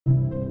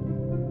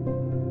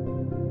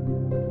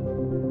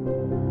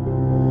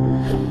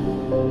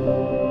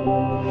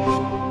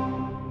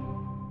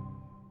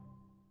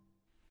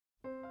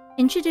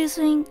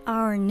Introducing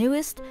our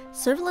newest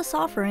serverless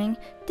offering,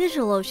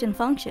 DigitalOcean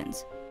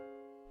Functions.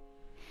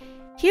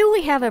 Here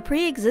we have a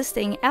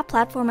pre-existing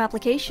AppPlatform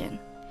application.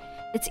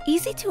 It's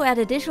easy to add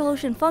a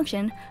DigitalOcean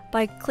function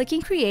by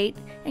clicking Create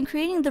and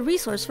creating the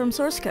resource from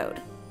source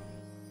code.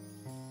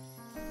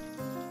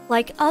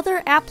 Like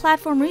other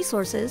AppPlatform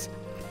resources,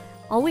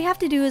 all we have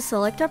to do is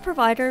select our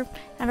provider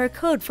and our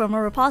code from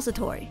a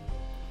repository.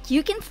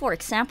 You can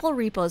fork sample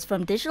repos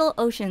from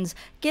DigitalOcean's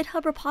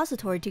GitHub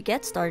repository to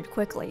get started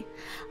quickly.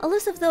 A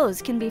list of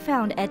those can be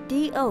found at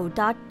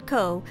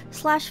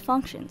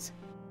do.co/functions.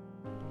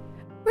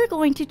 We're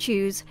going to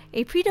choose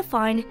a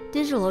predefined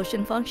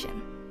DigitalOcean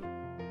function.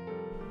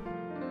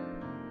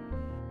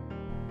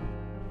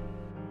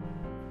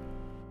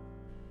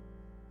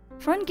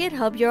 From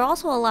GitHub, you're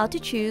also allowed to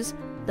choose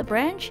the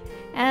branch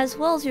as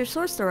well as your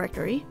source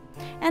directory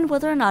and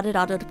whether or not it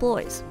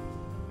auto-deploys.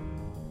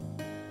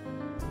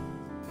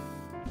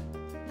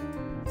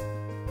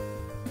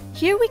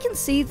 Here we can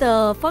see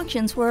the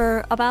functions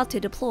we're about to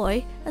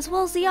deploy, as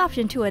well as the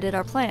option to edit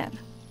our plan.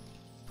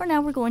 For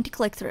now, we're going to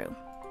click through.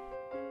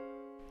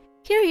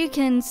 Here you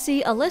can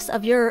see a list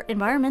of your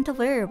environmental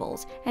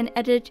variables and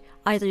edit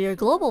either your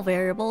global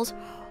variables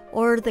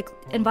or the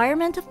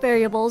environmental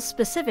variables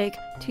specific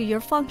to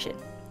your function.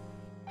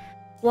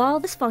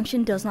 While this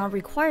function does not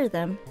require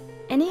them,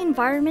 any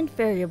environment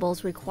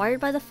variables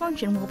required by the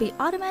function will be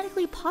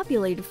automatically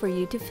populated for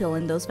you to fill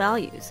in those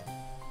values.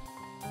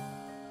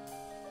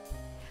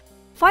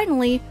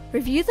 Finally,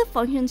 review the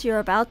functions you're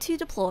about to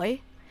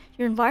deploy,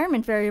 your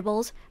environment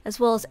variables, as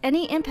well as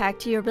any impact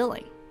to your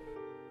billing.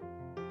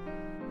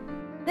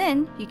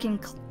 Then you can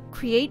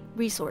create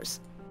resource.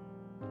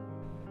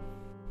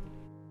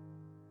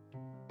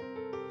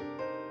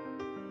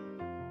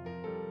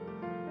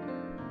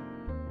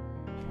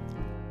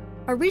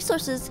 Our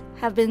resources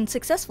have been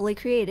successfully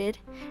created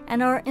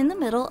and are in the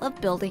middle of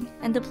building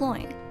and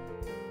deploying.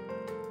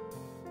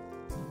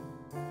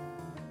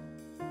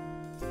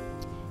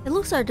 It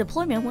looks our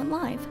deployment went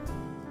live.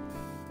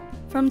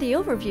 From the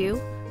overview,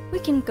 we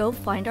can go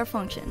find our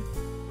function.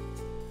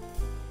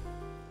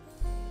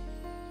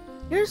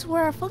 Here's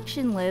where our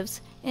function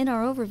lives in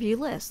our overview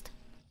list.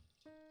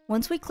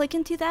 Once we click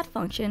into that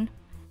function,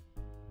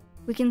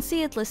 we can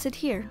see it listed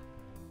here.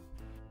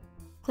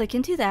 Click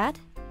into that,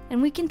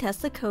 and we can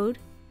test the code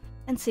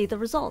and see the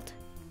result.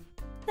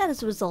 That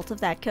is the result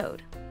of that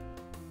code.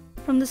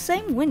 From the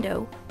same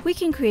window, we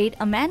can create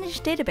a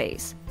managed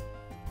database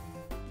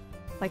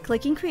by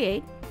clicking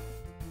Create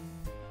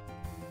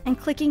and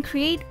clicking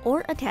Create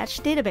or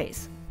Attach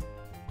Database.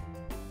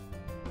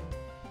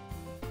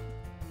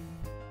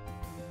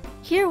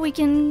 Here we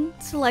can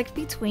select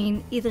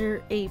between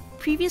either a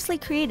previously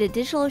created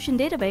DigitalOcean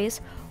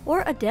database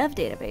or a dev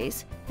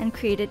database and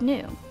create it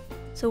new.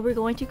 So we're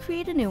going to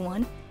create a new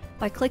one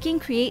by clicking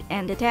Create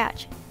and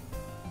Attach.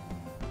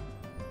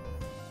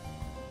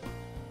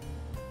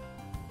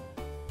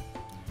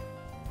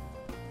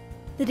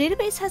 The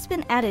database has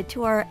been added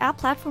to our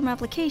AppPlatform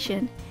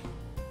application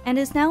and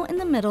is now in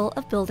the middle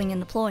of building and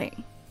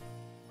deploying.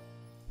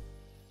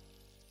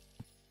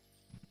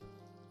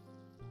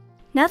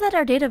 Now that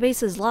our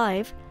database is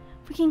live,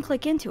 we can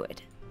click into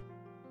it.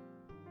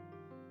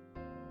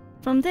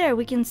 From there,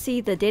 we can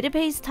see the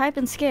database type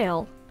and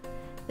scale,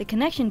 the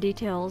connection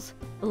details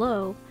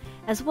below,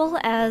 as well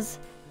as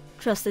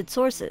trusted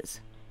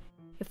sources.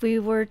 If we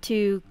were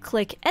to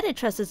click Edit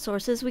Trusted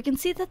Sources, we can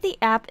see that the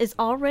app is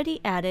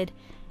already added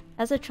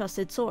as a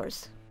trusted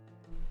source,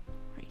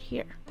 right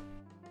here.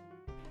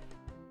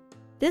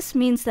 This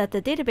means that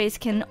the database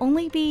can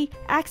only be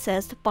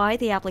accessed by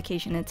the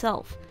application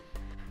itself.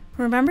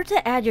 Remember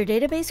to add your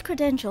database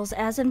credentials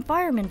as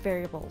environment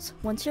variables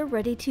once you're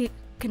ready to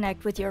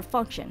connect with your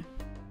function.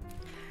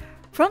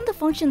 From the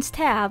Functions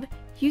tab,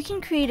 you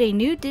can create a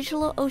new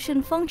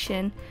DigitalOcean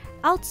function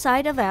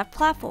outside of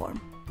AppPlatform.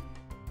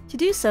 To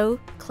do so,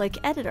 click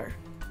Editor.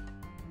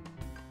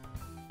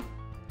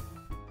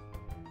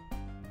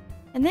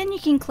 And then you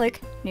can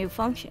click New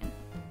Function.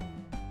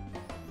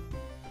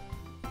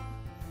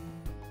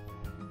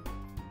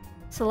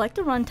 Select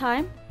a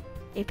runtime,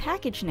 a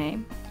package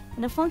name,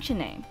 and a function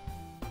name.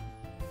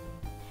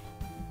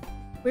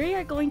 We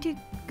are going to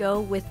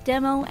go with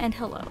Demo and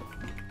Hello.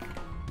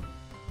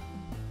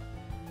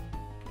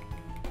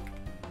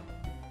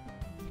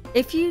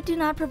 If you do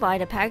not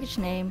provide a package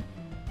name,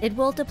 it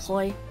will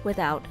deploy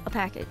without a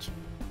package.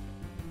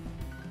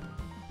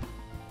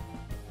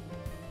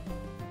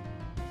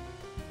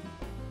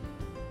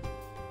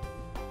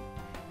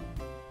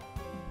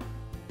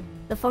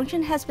 The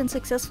function has been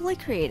successfully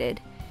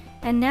created,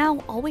 and now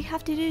all we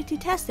have to do to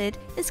test it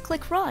is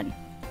click Run.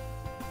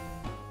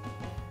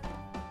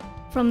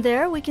 From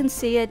there, we can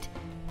see it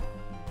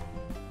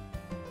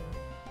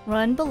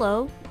run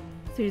below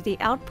through the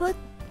output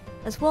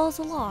as well as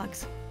the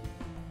logs.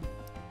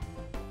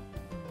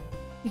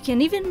 You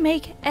can even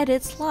make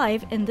edits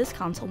live in this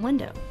console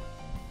window.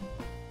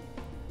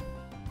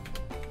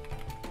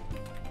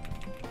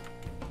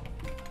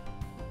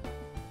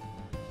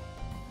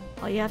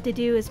 All you have to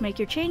do is make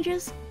your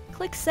changes,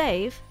 click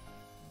Save,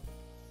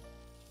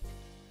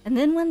 And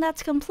then when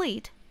that's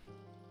complete,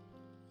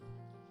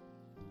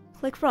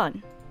 click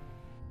Run.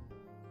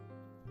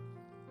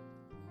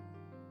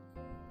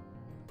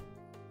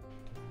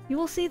 You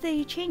will see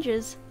the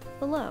changes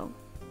below.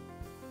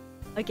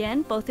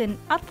 Again, both in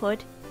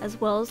output as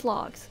well as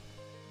logs.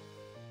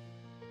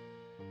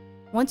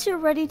 Once you're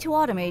ready to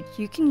automate,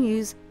 you can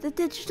use the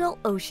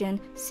DigitalOcean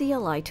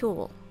CLI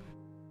tool.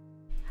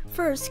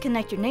 First,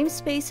 connect your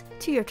namespace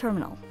to your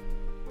terminal.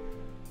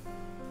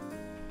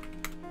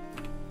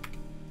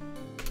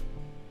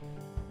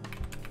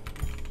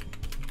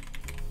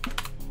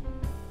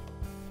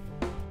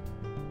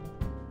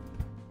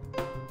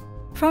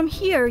 From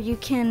here, you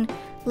can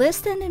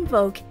list and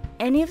invoke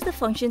any of the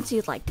functions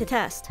you'd like to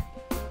test.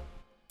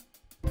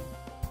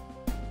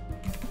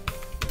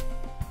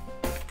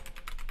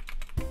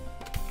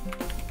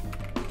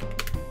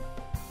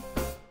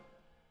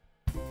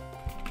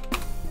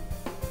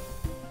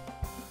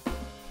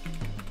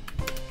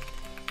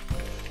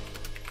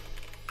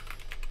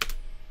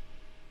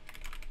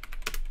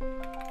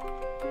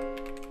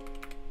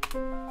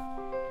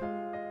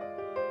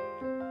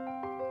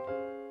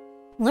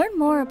 Learn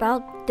more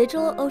about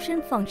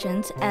DigitalOcean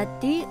Functions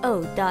at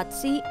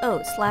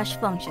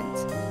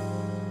do.co/functions.